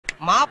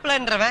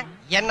மாப்பிள்ளன்றவன்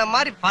என்ன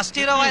மாதிரி ஃபர்ஸ்ட்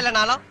ஹீரோவா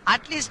இல்லனாலும்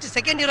அட்லீஸ்ட்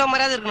செகண்ட் ஹீரோ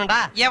மாதிரியாவது இருக்கணும்டா.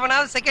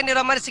 எவனாவது செகண்ட்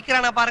ஹீரோ மாதிரி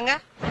சிக்கிறானா பாருங்க.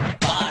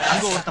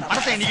 அங்க ஒருத்தன்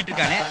படத்தை எண்ணிக்கிட்டு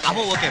இருக்கானே,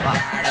 அவன் ஓகேவா?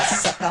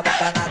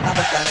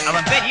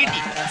 அவன் பேர் ஈட்டி.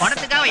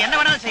 படத்துக்காக என்ன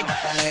வேணாலும்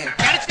செய்வான்.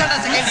 கிடைச்சிட்டா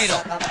second hero.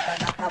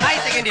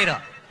 Hi second hero,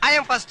 ஐ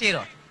அம் ஃபர்ஸ்ட்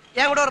ஹீரோ.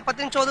 என் கூட ஒரு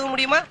 10 நிமிஷம் ஒதுக்க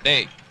முடியுமா?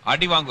 டேய்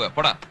அடி வாங்குவ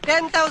போடா.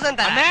 10,000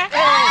 தரேன்.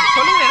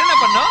 சொல்லுங்க என்ன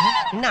பண்ணனும்?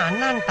 என்ன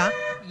அண்ணான்டா?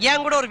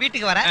 என் கூட ஒரு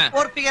வீட்டுக்கு வர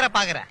ஒரு ஃபிகரை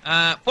பாக்குறேன்.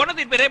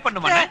 பொண்ணு இப்ப ரேப் பண்ண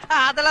மாட்டேன்.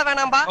 அதெல்லாம்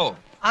வேணாம்பா.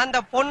 அந்த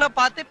பொண்ணை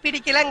பார்த்து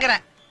பிடிக்கலங்கற.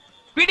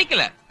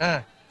 பிடிக்கல?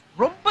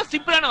 ரொம்ப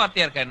சிம்பிளான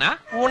வார்த்தையா இருக்கா என்ன?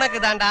 உனக்கு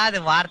தாண்டா அது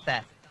வார்த்தை,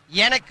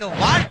 எனக்கு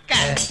வாழ்க்கை.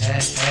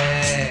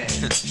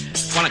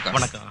 வணக்கம்.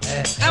 வணக்கம்.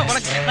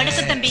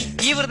 வணக்கம் தம்பி.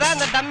 இவர்தான்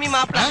அந்த டம்மி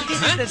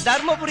மாப்பிள்ள,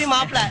 தர்மபுரி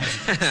மாப்பிள்ள.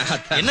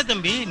 என்ன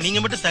தம்பி நீங்க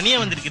மட்டும் தனியா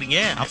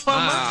வந்திருக்கீங்க? அப்பா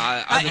அம்மா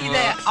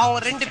இது அவங்க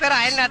 2 பேரும்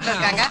அயல் நாட்டுல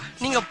இருக்காங்க.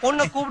 நீங்க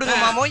பொண்ணை கூப்பிடுங்க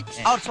மாமோய்.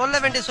 அவர் சொல்ல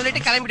வேண்டிய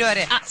சொல்லிட்டு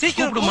கிளம்பிடுவாரு.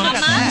 சீக்கிரம்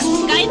கூப்பிடுங்க.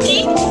 காயத்ரி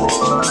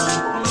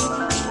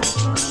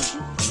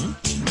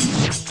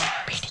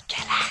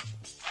பிடிக்கல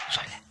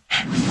சொல்லு.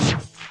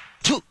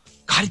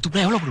 காரி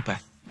துப்புனா எவ்வளவு கொடுப்ப?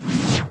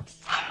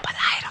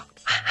 50,000.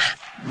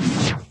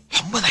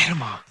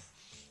 50,000மா?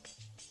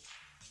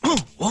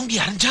 ஓங்கி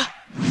அரைஞ்சா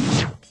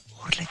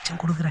 1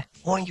 லட்சம் கொடுக்குறேன்,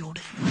 ஓங்கி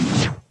விடு.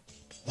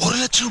 1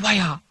 லட்சம்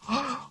ரூபாயா?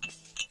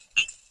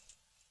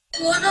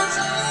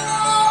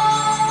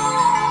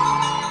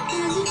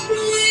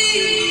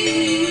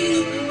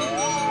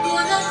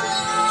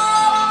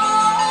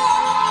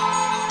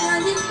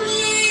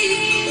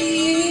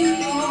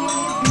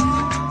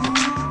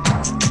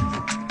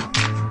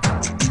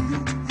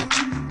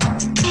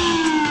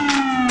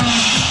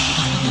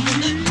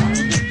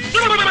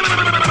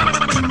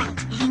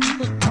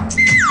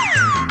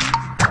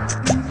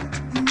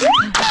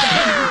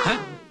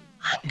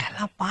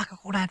 அங்கெல்லாம் பார்க்க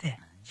கூடாது.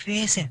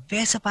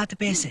 பேச பார்த்து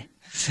பேசு.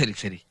 சரி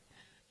சரி.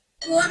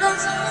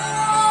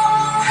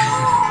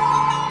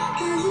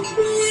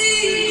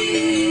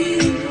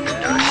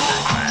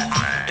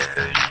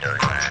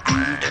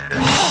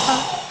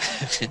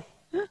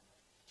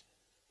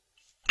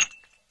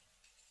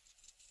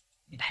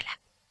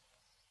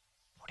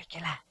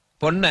 பிடிக்கல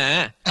பொண்ண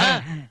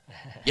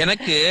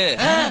எனக்கு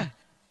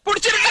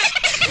பிடிச்சிருக்கு.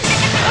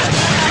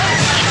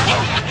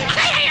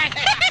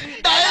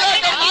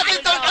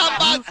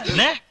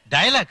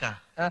 டயலாக்கா?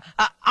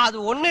 அது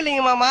ஒண்ணு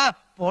இல்லைங்க மாமா.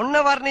 பொண்ணை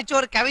வர்ணிச்சு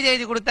ஒரு கவிதை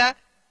எழுதி கொடுத்தேன்,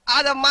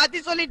 அத மாத்தி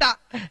சொல்லிட்டான்.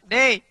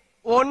 டேய்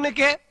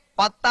ஒண்ணுக்கு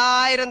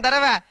 10,000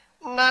 தடவை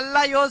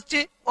நல்லா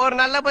யோசிச்சு ஒரு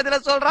நல்ல பதில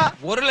சொல்றா.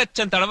 1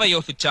 லட்சம் தடவை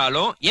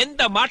யோசிச்சாலும்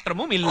எந்த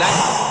மாற்றமும் இல்ல.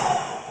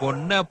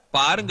 பொண்ண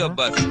பாருங்க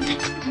பாஸ்.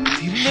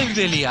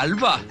 திருநெல்வேலி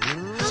அல்வா,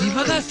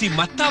 சிவகாசி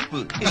மத்தாப்பு,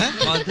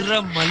 மதுரை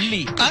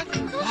மல்லி,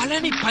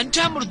 பழனி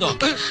பஞ்சாமிர்தம்,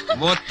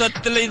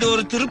 மொத்தத்துல இது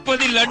ஒரு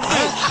திருப்பதி லட்டு.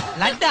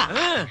 லட்டா?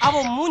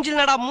 அவன் மூஞ்சில்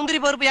நடா முந்திரி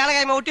பருப்பு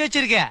ஏலக்காயமா ஒட்டி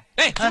வச்சிருக்க.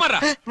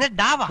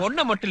 பொண்ண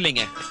மட்டும்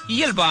இல்லைங்க,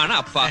 இயல்பான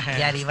அப்பா.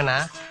 யார் இவனா?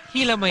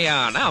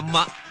 இளமையான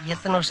அம்மா.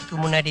 எத்தனை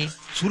வருஷத்துக்கு முன்னாடி?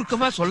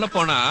 சுருக்கமா சொல்ல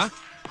போனா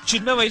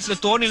சின்ன வயசுல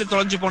தோணில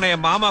தொலைஞ்சு போன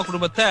என் மாமா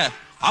குடும்பத்தை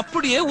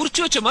அப்படியே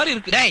உரிச்சு வச்ச மாதிரி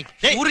இருக்கு.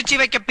 டேய் உரிச்சு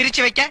வைக்க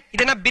பிரிச்சு வைக்க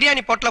இது என்ன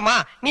பிரியாணி பொட்டலமா?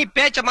 நீ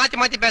பேச்ச மாத்தி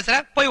மாத்தி பேசுற.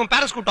 போய் உன்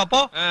பேரண்ட்ஸ் கூட்டா போ.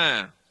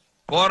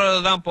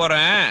 போறதுதான்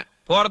போறேன்.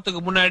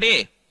 போறதுக்கு முன்னாடி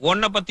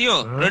உன்னை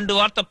பத்தியும் 2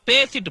 வார்த்தை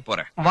பேசிட்டு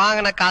போறேன்.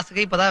 வாங்கின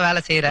காசுக்கு இப்பதான்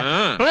வேலை செய்யறேன்.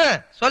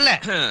 சொல்ல.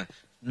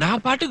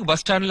 நான் பாட்டுக்கு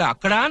பஸ் ஸ்டாண்ட்ல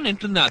அக்கடா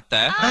நின்று இருந்தேன்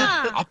அத்தை.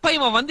 அப்ப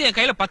இவன் வந்து என்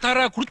கையில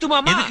 10,000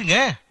 கொடுத்துமாமா.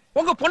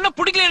 உங்க பொண்ண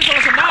பிடிக்கலன்னு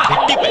சொல்ல சொன்னா.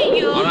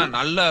 ஆனா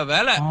நல்ல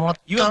வேலை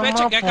இவன்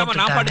பேச்ச கேட்காம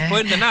நான் பாட்டுக்கு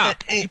போயிருந்தேன்னா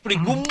இப்படி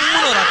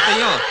கும்முன்னு ஒரு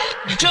அத்தையும்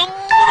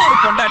ஜம்முன்னு ஒரு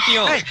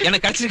பொண்டாட்டியும்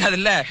எனக்கு கிடைச்சிருக்காது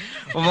இல்ல.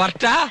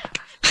 வரட்டா?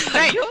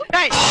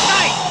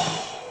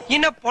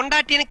 இன்னும்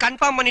பொண்டாட்டின்னு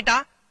கன்ஃபார்ம் பண்ணிட்டா,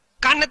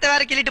 கண்ணத்தை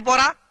வேற கிள்ளிட்டு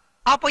போறா.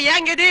 அப்போ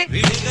ஏங்க இது?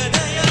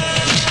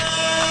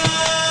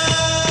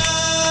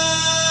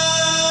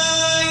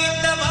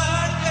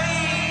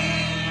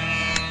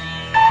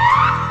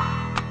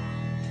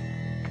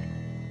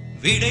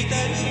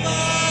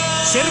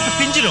 செருப்பு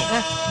பிஞ்சிடும்.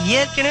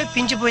 ஏற்கனவே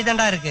பிஞ்சு போய்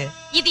தாண்டா இருக்கு.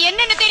 இது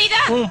என்னன்னு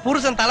தெரியுதா? உன்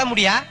புருஷன்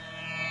தலைமுடியா?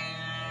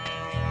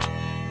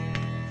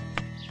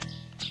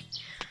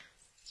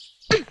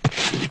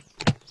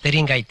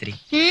 தெரியும் காயத்ரி,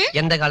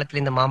 எந்த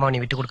காலத்துல இந்த மாமாவை நீ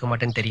விட்டு கொடுக்க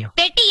மாட்டேன்னு தெரியும்.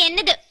 பெட்டி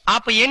என்னது?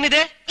 அப்ப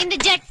என்னது? இந்த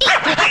ஜட்டி.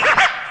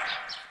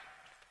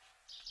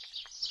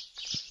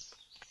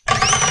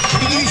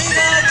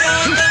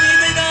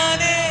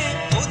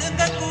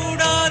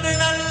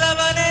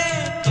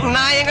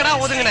 நான் எங்கடா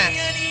ஒதுங்கினேன்?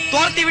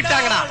 துரத்தி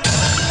விட்டாங்கடா.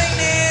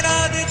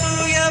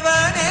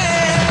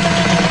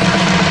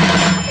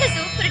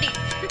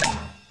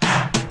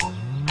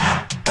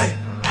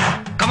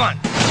 கமான்.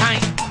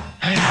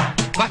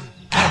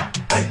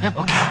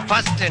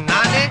 ஃபர்ஸ்ட்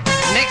நானு,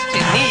 நெக்ஸ்ட்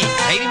நீ.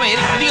 தைரியமா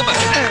ஏறி குதிங்க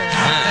பாரு.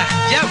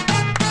 ஜம்ப்.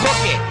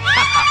 ஓகே.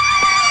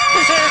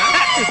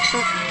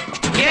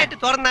 கேட்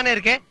திறந்தானே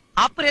இருக்கு.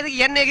 அப்புறம் எதுக்கு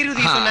என்ன எகிரி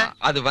ஊதி சொன்ன?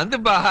 அது வந்து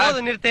பா.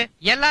 போதும் நிறுத்து.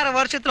 எல்லாரும்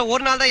வருஷத்துல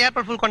ஒரு நாள் தான்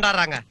ஏப்ரல் ஃபுல்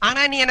கொண்டாடுறாங்க.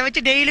 ஆனா நீ என்ன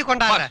வச்சு டெய்லி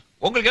கொண்டாடுற.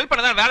 உங்களுக்கு ஹெல்ப்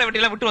பண்ணதா வேலை வெட்டி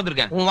எல்லாம் விட்டு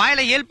வந்திருக்கேன். உன்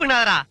வாயில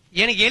ஹெல்ப்னாதரா?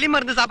 எனக்கு எலி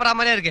மருந்து சாப்பிடற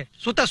மாதிரியே இருக்கு.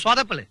 சுத்த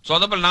சொதப்பல்.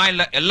 சொதப்பல் நான்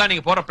இல்ல, எல்லாம்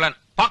நீங்க போற பிளான்.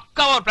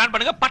 பக்காவா ஒரு பிளான்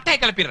பண்ணுங்க, பட்டைய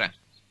கிளப்பிடுறேன்.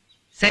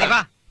 சரி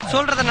வா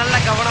சொல்றத நல்லா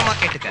கவனமா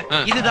கேட்டுக்க.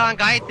 இதுதான்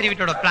காயத்ரி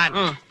வீட்டோட பிளான்.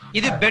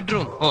 இது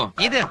பெட்ரூம்,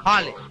 இது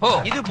ஹால்,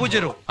 இது பூஜை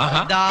ரூம்,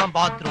 இதான்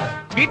பாத்ரூம்.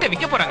 வீட்டை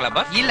விக்க போறாங்களா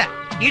பாஸ்? இல்ல,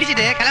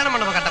 இடிச்சிட்டு கல்யாண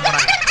மண்டபம் கட்ட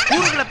போறாங்க.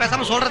 ஊருக்குள்ள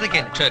பேசாம சொல்றது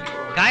கேளு. சரி.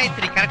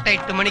 காயத்ரி கரெக்டா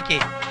 8 மணிக்கு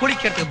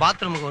குளிக்கிறதுக்கு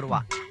பாத்ரூமுக்கு வருவா.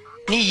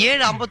 நீ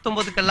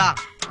 7:59க்கெல்லாம்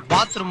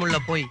பாத்ரூம் உள்ள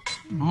போய்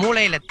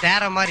மூளையில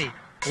தேற மாதிரி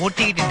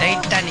ஒட்டிக்கிட்டு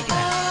டைட்டா நிக்கிற.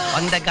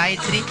 அந்த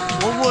காயத்ரி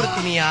ஒவ்வொரு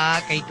துணியா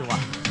கைட்டுவா.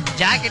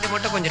 ஜாக்கெட்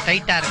மட்டும் கொஞ்சம்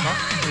டைட்டா இருக்கும்.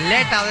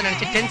 லேட் ஆகுதுன்னு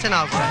நினைச்சு டென்ஷன்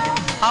ஆகக்கூடாது.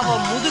 அவ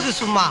முதுகு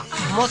சும்மா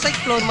மொசைக்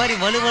ஃப்ளோர் மாதிரி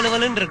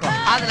வலுவலுன்னு இருக்கும்.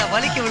 அதுல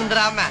வலிக்கு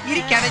விழுந்துடாம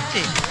இறுக்கி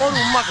அடைச்சு ஒரு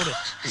உம்மா கொடு.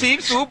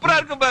 சீன் சூப்பரா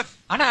இருக்கு பாஸ்.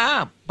 ஆனா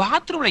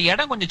பாத்ரூம்ல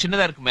இடம் கொஞ்சம்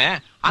சின்னதா இருக்குமே,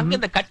 அங்க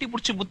இந்த கட்டி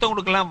புடிச்சு முத்தம்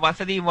கொடுக்கலாம்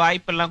வசதி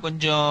வாய்ப்பு எல்லாம்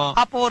கொஞ்சம்.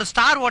 அப்போ ஒரு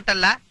ஸ்டார்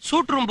ஹோட்டல்ல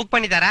சூட் ரூம் புக்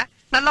பண்ணி தர.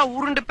 நல்லா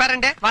உருண்டு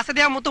பேரண்டு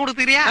வசதியா முத்தம்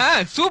கொடுத்துறியா?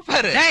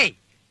 சூப்பர். டேய்,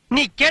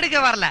 நீ கெடுக்க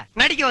வரல,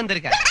 நடிக்க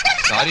வந்திருக்க.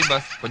 சாரி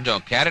பாஸ்,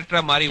 கொஞ்சம்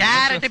கேரக்டரா மாறி.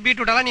 கேரட்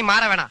பீட்ரூட் எல்லாம் நீ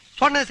மாற வேணாம்,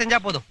 சொன்னது செஞ்சா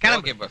போதும்.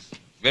 ஓகே பாஸ்,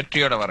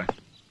 வெற்றியோட வரேன்.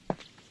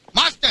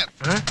 மாஸ்டர்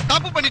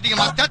தப்பு பண்ணிட்டீங்க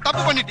மாஸ்டர்,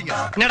 தப்பு பண்ணிட்டீங்க.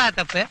 என்னடா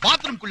தப்பு?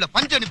 பாத்ரூம்குள்ள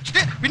பஞ்ச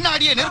அனுப்பிச்சிட்டு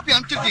பின்னாடியே நெருப்பி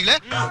அனுப்பிச்சிருக்கீங்களே,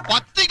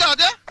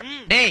 பத்திக்காத.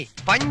 டேய்,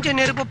 பஞ்ச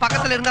நெருப்பு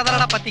பக்கத்துல இருந்தா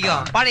தானடா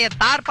பத்திக்கும். பழைய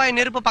தார்பாய்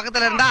நெருப்பு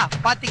பக்கத்துல இருந்தா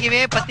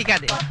பத்திக்கவே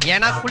பத்திக்காது.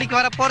 ஏன்னா குளிக்க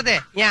வர போறது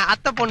என்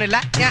அத்தை பொண்ணு இல்ல,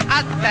 என்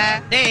அத்தை.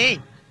 டேய்,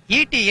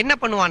 ஈட்டி என்ன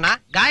பண்ணுவானா,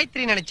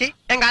 காயத்ரி நினைச்சு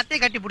எங்க அத்தையை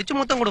கட்டி பிடிச்சு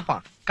முத்தம்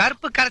கொடுப்பான்.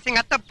 கருப்பு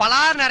கரைசிங்க அத்தை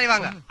பலார்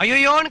நிறைவாங்க.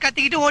 ஐயோன்னு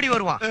கத்திக்கிட்டு ஓடி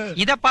வருவான்.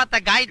 இத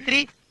பார்த்த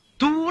காயத்ரி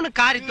தூணு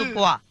காரி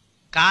துப்புவா.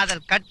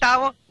 காதல்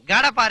கட்டாவும்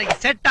கடப்பாறைக்கு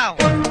செட் ஆகும்.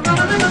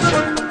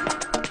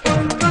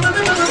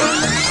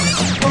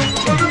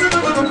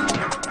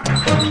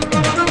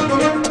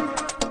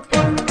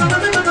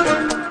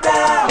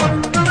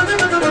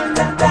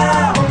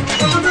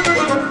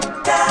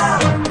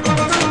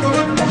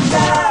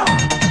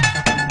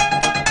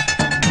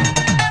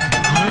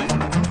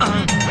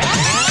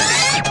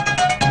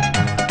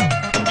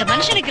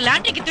 மனுஷனுக்கு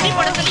லாண்டரிக்கு துணி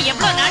போட சொல்லி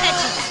எவ்வளவு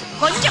நாளாச்சு,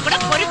 கொஞ்சம் கூட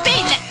பொறுப்பே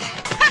இல்ல.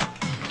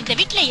 இந்த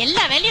வீட்டுல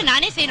எல்லா வேலையும்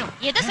நானே செய்யணும்.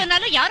 எதை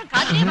சொன்னாலும் யாரும்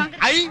காதுலயே வாங்க.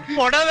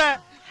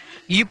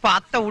 இப்ப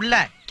அத்தை உள்ள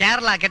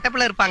கேரளா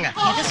கெட்டப்புல இருப்பாங்க.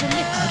 எதை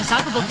சொல்லு, ஒரு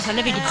சாக்கு போக்கு சொல்ல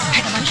வேண்டியது.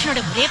 இந்த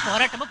மனுஷனோட ஒரே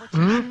போராட்டமா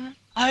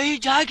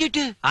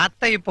போச்சு.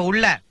 அத்தை இப்ப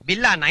உள்ள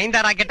பில்லா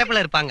நயன்தாரா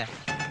கெட்டப்புல இருப்பாங்க.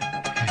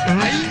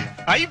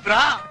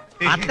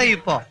 அத்தை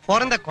இப்போ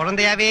பிறந்த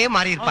குழந்தையாவே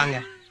மாறி இருப்பாங்க.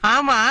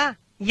 ஆமா,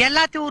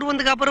 எல்லாத்தையும்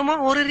உருவந்துக்கு அப்புறமா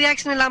ஒரு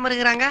ரியாக்ஷன் இல்லாம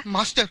இருக்கிறாங்க.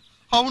 மாஸ்டர்,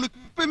 அவனுக்கு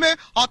இப்பவுமே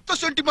அத்தை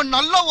சென்டிமெண்ட்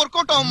நல்லா ஒர்க்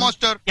அவுட் ஆகும்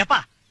மாஸ்டர். எப்பா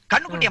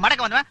கண்ணுக்குட்டிய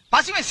மடக்க வந்தவன்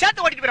பசுமை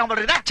சேர்த்து ஓட்டிட்டு போயிடும்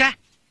போல இருக்குதா?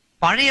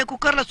 பழைய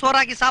குக்கர்ல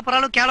சோறாக்கி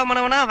சாப்பிடறாலும்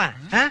கேவலமானவனா அவன்.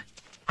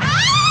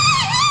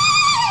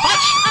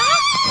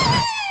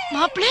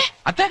 மாப்பிள்ளை,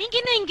 அத்தை, நீங்க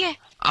என்ன இங்க?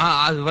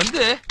 அது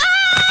வந்து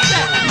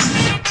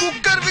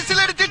குக்கர்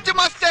விசில் அடிச்சிருச்சு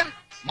மாஸ்டர்.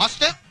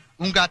 மாஸ்டர்,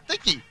 உங்க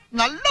அத்தைக்கு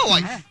நல்ல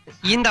வாய்ஸ்.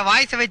 இந்த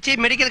வாய்ஸ வச்சு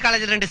மெடிக்கல்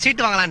காலேஜ்ல 2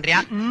 சீட் வாங்கலான்றியா?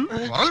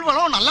 குரல்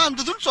வளம் நல்லா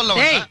இருந்ததுன்னு சொல்ல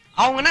டேய், வந்தேன்.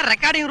 அவங்க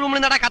ரெக்கார்டிங் ரூம்ல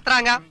இருந்தாடா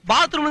கத்துறாங்க,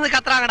 பாத்ரூம்ல இருந்து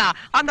கத்துறாங்கடா.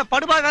 அந்த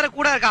படுபா வேற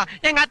கூட இருக்கா.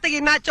 எங்க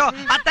அத்தைக்கு என்னாச்சோ?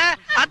 அத்தை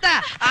அத்தை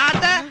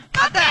அத்தை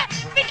அத்தை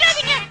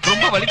விட்டுறாதீங்க.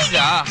 ரொம்ப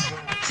வலிக்குதா?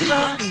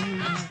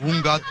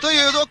 உங்க அத்தை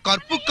ஏதோ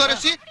கற்பு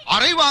கரசி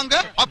அரைவாங்க,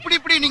 அப்படி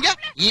இப்படி நீங்க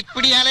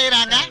இப்படி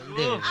அலையறாங்க.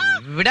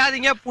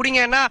 விடாதீங்க,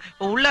 புடிங்கன்னா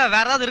உள்ள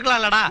வேற ஏதாவது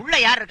இருக்கலாம்லடா. உள்ள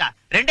யார் இருக்கா?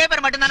 2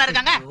 பேர் மட்டும் தானே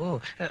இருக்காங்க.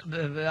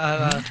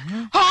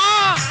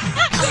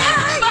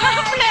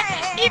 மாப்பிள்ளை,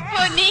 இப்போ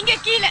நீங்க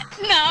கீழே,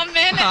 நான்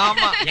மேல.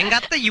 ஆமா, எங்க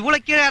அத்தை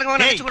இவ்வளவு கீழே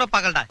இறங்குவான்னு நினைச்சு கூட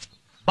பாக்கலடா.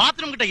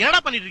 பாத்ரூம் கிட்ட என்னடா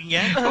பண்ணிட்டு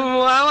இருக்கீங்க?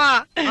 மாமா,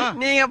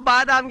 நீங்க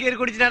பாதாம் கீர்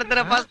குடிச்சு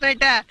நடத்துற ஃபர்ஸ்ட்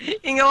நைட்ட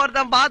இங்க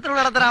ஒருத்தன் பாத்ரூம்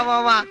நடத்துறா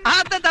மாமா.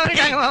 ஆத்த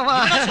தவறிட்டாங்க மாமா.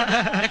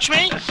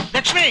 லட்சுமி,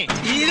 லட்சுமி,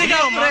 இதுக்கு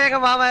அப்புறம் எங்க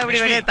மாமா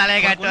எப்படி வெளியே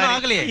தலையை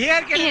காட்டுவாரு?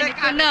 எனக்கு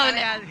ஒண்ணும்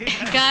ஆகல.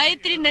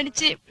 காயத்ரி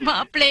நினைச்சு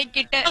மாப்பிள்ளைய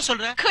கிட்ட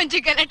சொல்ற?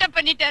 கொஞ்சம் கலட்ட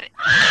பண்ணிட்டாரு.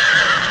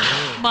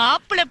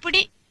 மாப்பிள்ளை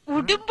புடி,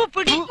 உடும்பு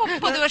புடி.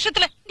 30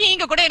 வருஷத்துல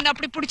நீங்க கூட என்ன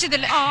அப்படி புடிச்சது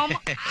இல்ல. ஆமா.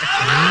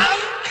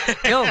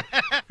 யோ,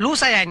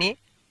 லூசாயா நீ?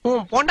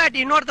 உன் பொண்டாட்டி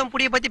இன்னொருத்தன்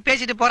புடிய பத்தி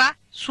பேசிட்டு போறா.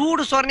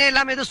 சூடு சொரணே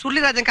இல்லாம ஏதோ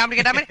சுள்ளிராஜன் காமெடி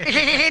கேட்டாம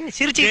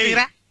சிரிச்சுட்டு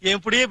இருக்கிற.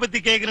 என் புடிய பத்தி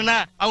கேக்குறேன்னா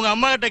அவங்க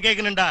அம்மா கிட்ட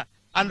கேட்கணும்டா.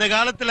 அந்த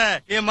காலத்துல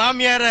என்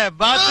மாமியார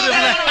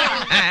பாத்ரூம்ல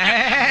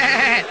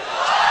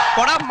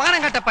போடா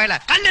மானங்கட்ட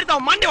பயல, கல் எடுத்து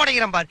அவன் மண்டை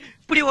உடைக்கிறேன் பாரு.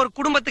 இப்படி ஒரு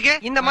குடும்பத்துக்கு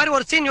இந்த மாதிரி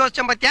ஒரு சீன்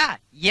யோசிச்சேன் பாத்தியா?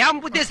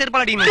 ஏன் புத்திய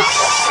செருப்பால் அடிக்கணும்.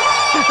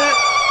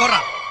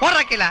 போடுறா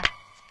போடுறா கீழ.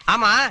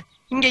 ஆமா,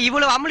 இங்க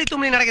இவ்வளவு அமளி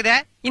தும்மி நடக்குது.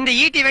 இந்த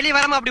ஈட்டி வெளிய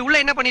வராம அப்படி உள்ள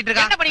என்ன பண்ணிட்டு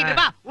இருக்கா? என்ன பண்ணிட்டு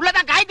இருக்கா?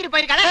 உள்ளதான் காயத்ரி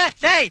போயிருக்காளே.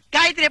 டேய்,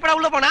 காயத்ரி எப்படா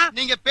உள்ள போனா?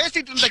 நீங்க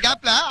பேசிட்டு இருந்த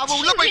கேப்ல அவ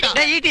உள்ள போயிட்டா.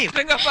 டேய் ஈட்டி,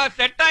 எங்கப்பா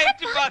செட்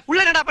ஆயிடுச்சுப்பா. உள்ள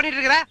என்னடா பண்ணிட்டு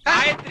இருக்கற?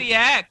 காயத்ரிய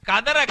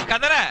கதற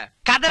கதற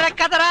கதற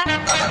கதற.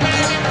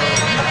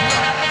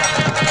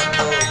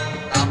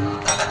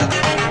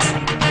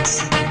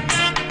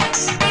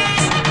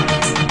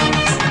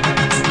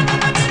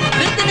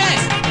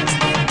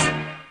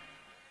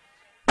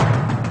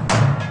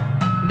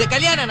 இந்த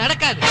கல்யாணம்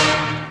நடக்காது.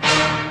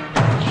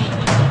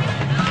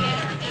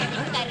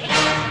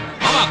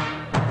 ஆமா,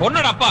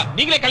 பொண்ணோட அப்பா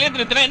நீங்களே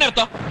கல்யாணத்துல நிறுத்தினா என்ன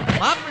அர்த்தம்?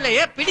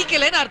 மாப்பிள்ளைய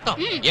பிடிக்கலன்னு அர்த்தம்.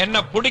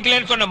 என்ன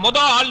பிடிக்கலன்னு சொன்ன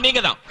முதல் ஆள்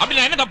நீங்க தான். அப்படி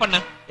நான் என்ன தப்பு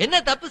பண்ண?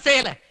 என்ன தப்பு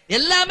செய்யல,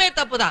 எல்லாமே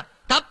தப்பு தான்.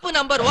 தப்பு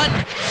நம்பர் 1.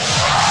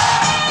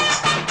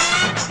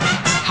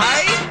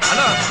 ஹாய்,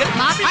 ஹலோ,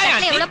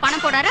 மாப்பிள்ளை எவ்வளவு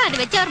பணம் போறாரோ அதை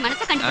வச்சு அவர்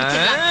மனசை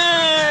கண்டுபிடிச்சிடலாம்.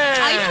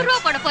 500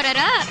 ரூபாய் போட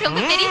போறாரா?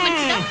 ரொம்ப பெரிய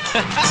மனுஷன்.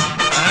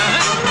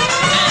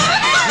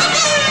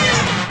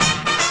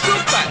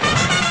 சூப்பர்.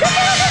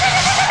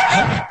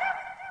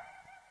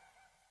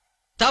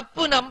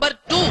 தப்பு நம்பர்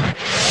 2.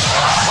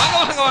 வாங்க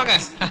வாங்க வாங்க.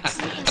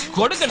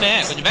 கொடுக்கனே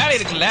கொஞ்சம் வேலை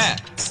இருக்குல்ல.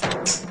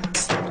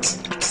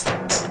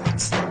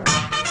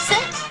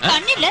 சார்,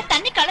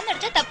 தண்ணி கலந்து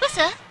அடிச்சா தப்பு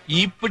சார்.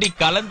 இப்படி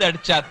கலந்து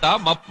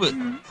அடிச்சாதான் மப்பு.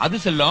 அது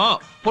செல்லும்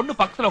பொண்ணு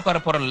பக்கத்துல உட்கார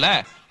போறோம்ல,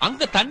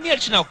 அங்க தண்ணி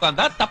அடிச்சு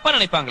உட்கார்ந்தா தப்பா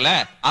நினைப்பாங்களே.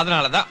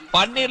 அதனாலதான்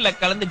பன்னீர்ல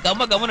கலந்து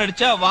கம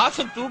அடிச்சா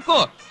வாசம்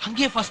தூக்கும்.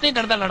 அங்கேயே ஃபர்ஸ்ட் நைட்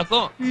நடந்தா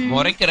நடக்கும்.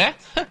 முறைக்கிற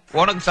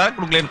உனக்கு சார்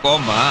கொடுக்கலன்னு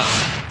கோமா.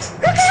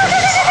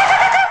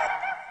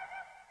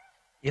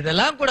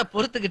 இதெல்லாம் கூட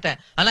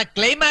பொறுத்துக்கிட்டேன். ஆனா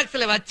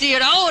கிளைமாக்ஸ்ல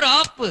வச்சியடா ஒரு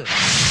ஆப்பு.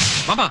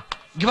 மாமா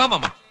இங்க வா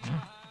மாமா.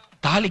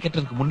 தாலி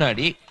கட்டுறதுக்கு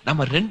முன்னாடி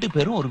நம்ம 2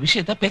 பேரும் ஒரு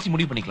விஷயத்த பேசி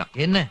முடிவு பண்ணிக்கலாம்.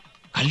 என்ன?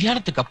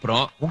 கல்யாணத்துக்கு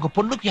அப்புறம் உங்க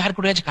பொண்ணுக்கு யாரு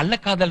கூடயாச்சும்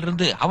கள்ளக்காதல்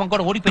இருந்து அவங்க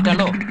கூட ஓடி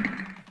போயிட்டாலோ,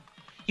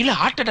 இல்ல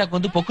ஹார்ட் அட்டாக்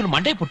வந்து பொக்குன்னு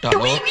மண்டை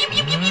போட்டாலோ,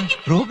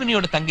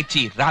 ரோகிணியோட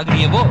தங்கச்சி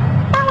ராகினியவோ,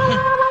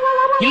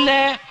 இல்ல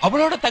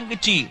அவளோட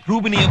தங்கச்சி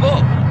ரூபினியவோ,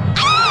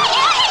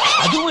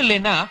 அதுவும்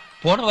இல்லைன்னா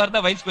போன வாரம்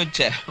தான் வயசுக்கு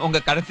வச்ச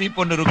உங்க கடைசி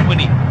பொண்ணு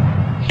ருக்மணி,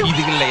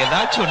 இதுல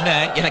ஏதாச்சும் ஒண்ணு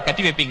எனக்கு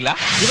கட்டி வைப்பீங்களா?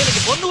 இவனுக்கு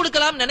பொண்ணு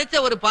கொடுக்கலாம் நினைச்ச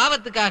ஒரு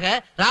பாவத்துக்காக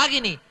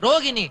ராகினி,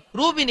 ரோகிணி,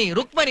 ரூபினி,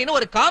 ருக்மணின்னு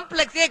ஒரு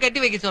காம்ப்ளெக்ஸே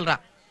கட்டி வைக்க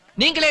சொல்றான்.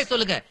 நீங்களே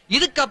சொல்லுங்க,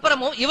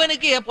 இதுக்கப்புறமும்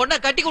இவனுக்கு என் பொண்ணை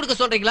கட்டி கொடுக்க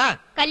சொல்றீங்களா?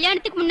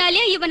 கல்யாணத்துக்கு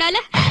முன்னாலே இவனால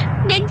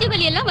நெஞ்சு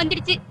வலி எல்லாம்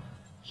வந்துருச்சு.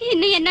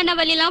 இன்னும் என்னென்ன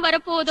வலி எல்லாம்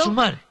வரப்போதோ.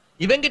 சுமார்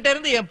இவங்கிட்ட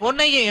இருந்து என்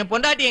பொண்ணையும் என்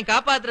பொண்டாட்டியும்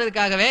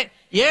காப்பாத்துறதுக்காகவே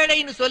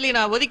ஏழைன்னு சொல்லி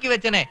நான் ஒதுக்கி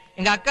வச்சனே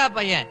எங்க அக்கா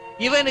பையன்,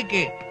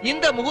 இவனுக்கு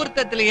இந்த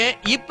முகூர்த்தத்திலேயே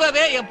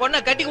இப்பவே என்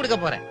பொண்ணை கட்டி கொடுக்க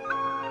போறேன்.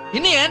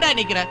 இன்னும் ஏன்டா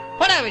நிக்கிற?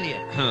 போடா வெளியே.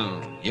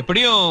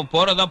 எப்படியும்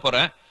போறதான்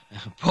போறேன்.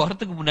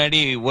 போறதுக்கு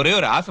முன்னாடி ஒரே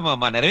ஒரு ஆசை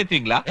மாமா,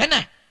 நிறைவேற்றுவீங்களா? என்ன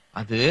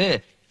அது?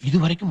 இது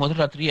வரைக்கும் முதல்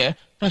ராத்திரிய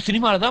நான்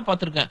சினிமால தான்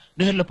பாத்திருக்கேன்,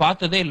 நேர்ல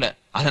பார்த்ததே இல்ல.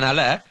 அதனால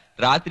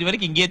ராத்திரி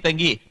வரைக்கும் இங்கேயே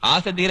தங்கி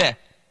ஆசை தீர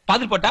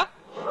பாதில் போட்டா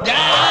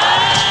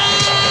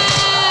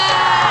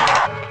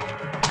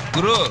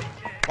குரு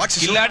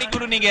இல்லாடி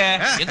குரு. நீங்க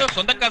ஏதோ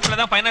சொந்த காசுல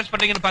தான் ஃபைனான்ஸ்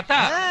பண்றீங்கன்னு பார்த்தா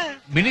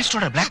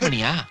மினிஸ்டரோட பிளாக்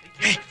மணியா?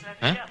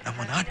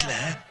 நம்ம நாட்டுல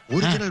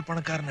ஒரிஜினல்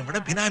பணக்காரனை விட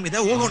பினாமி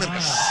தான் ஓகோன்னு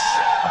இருக்காங்க.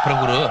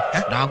 அப்புறம் குரு,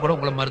 நான் கூட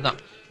உங்களை மாதிரிதான்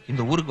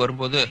இந்த ஊருக்கு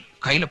வரும்போது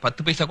கையில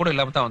 10 பைசா கூட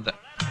இல்லாம தான் வந்தேன்.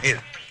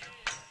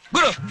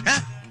 குரு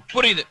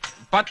புரியுது,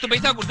 10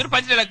 பைசா கொடுத்துட்டு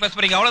பஞ்ச டைலாக் பேச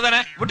போறீங்க, அவ்வளவுதானே?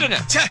 விட்டுருங்க.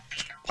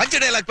 பஞ்ச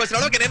டைலாக் பேசுற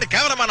அளவுக்கு என்ன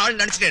கேவலமான ஆள்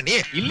நினைச்சிட்டே நீ?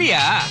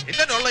 இல்லையா?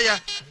 என்ன சொல்லையா?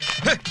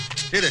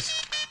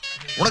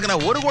 உனக்கு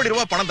நான் 1 கோடி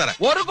ரூபாய் பணம் தரேன்.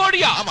 1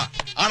 கோடியா? ஆமா.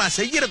 ஆனா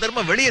செய்யற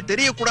தர்மம் வெளியே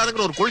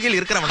தெரியக்கூடாதுங்கிற ஒரு கொள்கையில்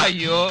இருக்கிறவன்.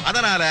 ஐயோ,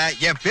 அதனால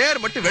என்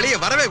பேர் மட்டும் வெளியே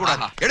வரவே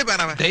கூடாது.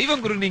 எடுப்பேன்.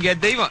 தெய்வம் குரு, நீங்க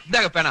தெய்வம்.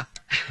 இதாக பேனா.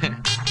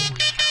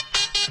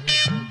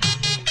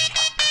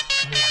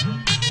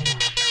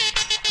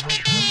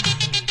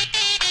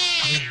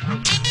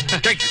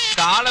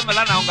 காலம்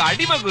எல்லாம் நான் உங்க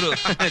அடிமை குரு.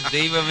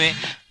 தெய்வமே.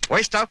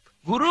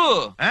 குரு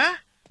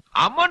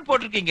அமௌண்ட்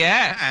போட்டிருக்கீங்க,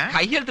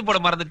 கையெழுத்து போட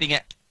மறந்துட்டீங்க.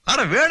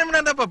 ஆனா வேணும்னா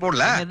என்னப்பா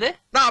போடல?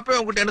 நான் அப்பவே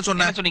உங்ககிட்ட என்ன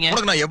சொன்னேன்?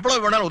 உனக்கு நான்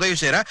எவ்வளவு வேணாலும் உதவி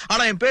செய்யறேன்,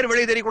 ஆனா என் பேர்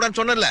வெளியே தெரியக்கூடாதுன்னு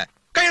சொன்னேன்ல.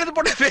 கையெழுத்து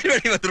போட்ட பேர்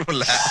வெளியே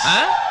வந்துரும்ல.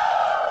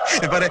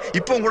 பாரு,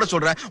 இப்போ கூட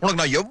சொல்றேன்,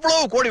 உனக்கு நான்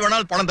எவ்வளவு கோடி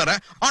வேணாலும் பணம்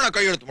தரேன், ஆனா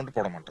கையெழுத்து மட்டும்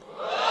போட மாட்டேன்.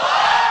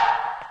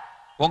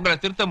 உங்களை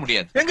திருத்த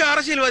முடியாது. எங்க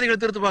அரசியல்வாதிகளை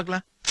திருத்த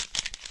பார்க்கலாம்.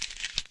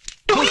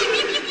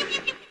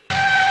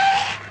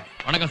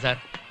 வணக்கம் சார்.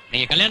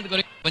 நீங்க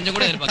கல்யாணத்துக்கு கொஞ்சம்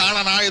கூட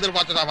எதிர்பார்க்க நான்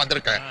எதிர்பார்த்துதான்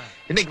வந்திருக்கேன்.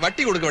 இன்னைக்கு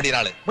வட்டி கொடுக்க வேண்டிய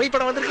நாள். மொய்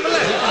படம் வந்திருக்குல்ல,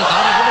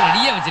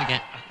 ரெடியா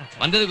வச்சிருக்கேன்.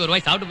 வந்ததுக்கு ஒரு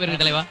வாய் சாப்பிட்டு போயிருங்க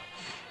தலைவா.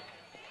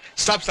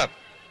 Stop stop.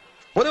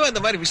 பொதுவா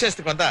இந்த மாதிரி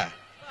விசேஷத்துக்கு வந்தா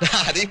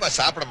நான் அதிகமா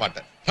சாப்பிட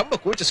மாட்டேன். ரொம்ப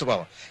கூச்ச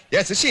சுபாவம்.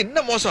 என் சிஷி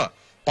இன்னும் மோசம்,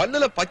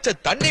 பல்லுல பச்சை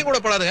தண்ணி கூட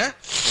படாதுங்க.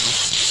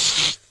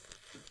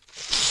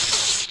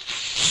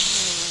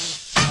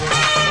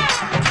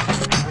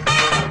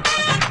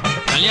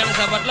 கல்யாண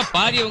சாப்பாட்டுல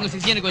பாதி உங்க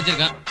சிஷியனுக்கு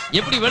வச்சிருக்கான்.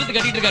 எப்படி வெளுத்து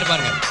கட்டிட்டு இருக்காரு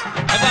பாருங்க.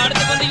 அப்ப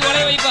அடுத்த பந்திக்கு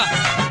ஒரே வைப்பா.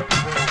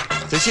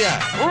 சிஷியா,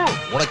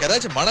 உனக்கு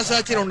ஏதாச்சும்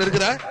மனசாட்சின்னு ஒண்ணு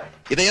இருக்குதா?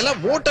 இதையெல்லாம்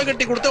மூட்டை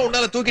கட்டி கொடுத்தா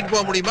உன்னால தூக்கிட்டு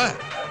போக முடியுமா?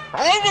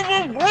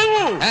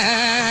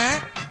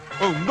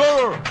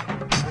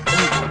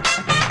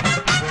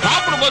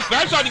 சாப்பிடும்போது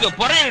பேசாதீங்க,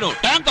 பொறையிடும்.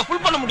 டேங்க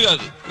ஃபுல் பண்ண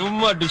முடியாது.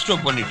 சும்மா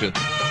டிஸ்டர்ப் பண்ணிட்டு.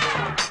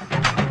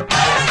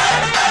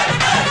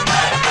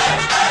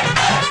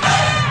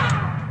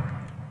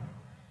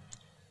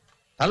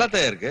 நல்லா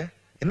தான் இருக்கு,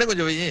 என்ன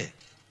கொஞ்சம் வை.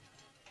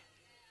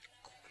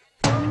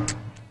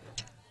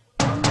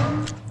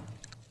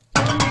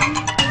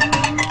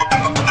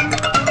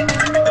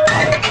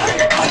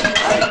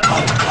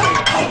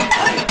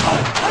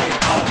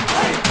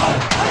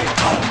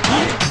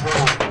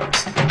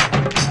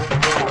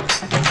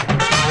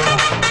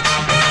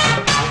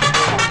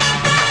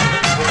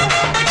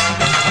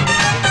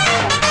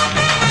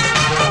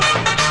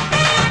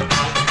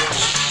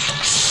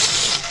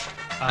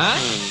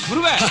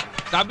 குருவே,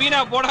 கபீனா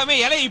போடாம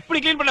இலை இப்படி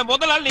கிளீன் பண்ண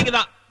முதல் ஆள் நீங்க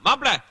தான்.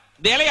 மாப்பிள,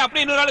 இந்த இலையை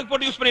அப்படியே இன்னொரு ஆளுக்கு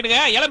போட்டு யூஸ் பண்ணிடுங்க,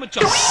 இலை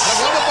மிச்சம்.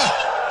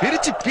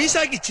 பிரிச்சு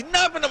பீசாக்கி சின்ன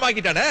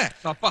பின்னமாக்கிட்டானே.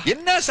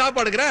 என்ன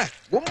சாப்பாடுங்கற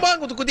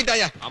கும்பாங்குத்து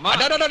குத்திட்டாயா.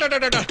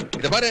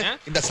 இத பாரு,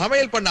 இந்த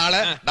சமையல் பண்ண ஆள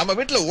நம்ம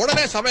வீட்ல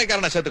உடனே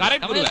சமையல்காரனை சேர்த்து.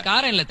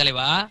 சமையல்காரன் இல்ல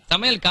தலைவா,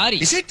 சமையல்காரி.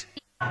 Is it?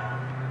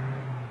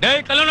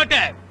 டேய்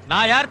கல்லூனட்டே,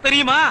 நான் யார்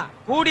தெரியுமா?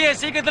 கூடிய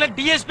சீக்கிரத்துல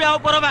டிஎஸ்பி ஆக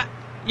போறவன்.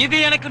 இது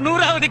எனக்கு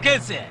 100வது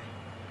கேஸ்.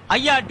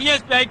 ஐயா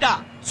டிஎஸ்பி ஆயிட்டா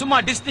சும்மா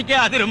டிஸ்ட்ரிக்டே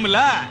அதிரும்ல.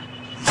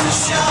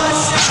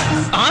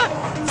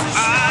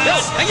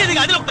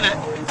 கையெதுக்கு அதுல ஊத்துன?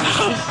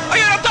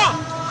 ஐயோ ரத்தம்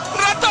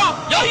ரத்தம்.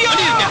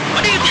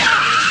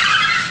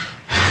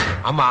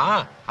 ஆமா,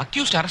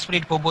 அக்யூஸ்ட் அரெஸ்ட்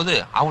பண்ணிட்டு போகும்போது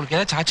அவங்களுக்கு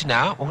ஏதாச்சும் ஆச்சுன்னா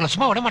உங்களை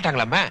சும்மா விட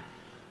மாட்டாங்களாமே.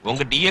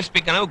 உங்க டிஎஸ்பி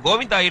கனவு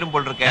கோவிந்தா ஆயிரும்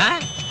போல் இருக்க.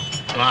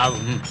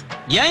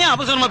 ஏன்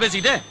அவசரமா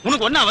பேசிக்கிட்டு?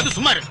 உனக்கு ஒண்ணா வந்து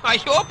சும்மா இரு.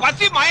 ஐயோ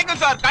பசி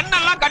மயக்கம் சார்,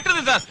 கண்ணெல்லாம்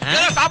கட்டுது சார்.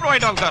 ஏதாவது சாப்பிட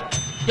வாங்கிட்டு சார்.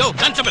 யோ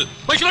கான்ஸ்டபிள்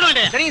போய் சொல்ல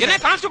வேண்டிய.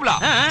 என்ன கான்ஸ்டபிளா?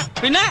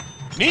 பின்ன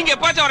நீங்க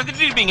எப்பவாச்சும் அவரை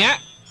திட்டிட்டு இருப்பீங்க.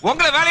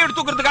 உங்களை வேலையை எடுத்து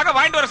தூக்குறதுக்காக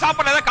வாங்கிட்டு வர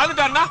சாப்பாடு ஏதாவது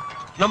கலந்துட்டாருன்னா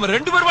நம்ம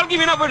 2 பேர் வாழ்க்கை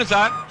வீணா போயிடும்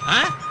சார்.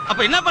 அப்ப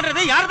என்ன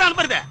பண்றது? யார் தான்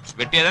அனுப்புறது?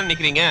 வெட்டியா தான்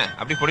நிக்கிறீங்க.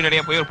 அப்படி பொடி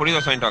நடையா போய் ஒரு பொடி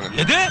தோசை வாங்கிட்டு வாங்க.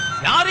 எது?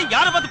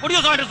 யார பார்த்து பொடி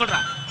தோசை வாங்கிட்டு சொல்றா?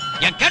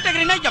 என்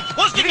கேட்டகரினா என்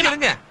போஸ்டிங்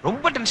இருங்க.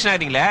 ரொம்ப டென்ஷன்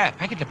ஆறீங்களே.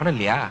 பாக்கெட்ல பணம்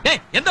இல்லையா?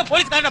 டேய், எந்த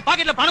போலீஸ்காரன்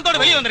பாக்கெட்ல பணத்தோட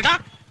வெளிய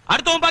வந்திருக்கான்?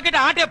 அடுத்தவன் பாக்கெட்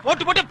ஆட்டே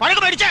போட்டு போட்டு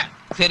பழக்கம் ஆயிடுச்சே.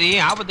 சரி,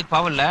 ஆபத்துக்கு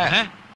பாவம் இல்ல.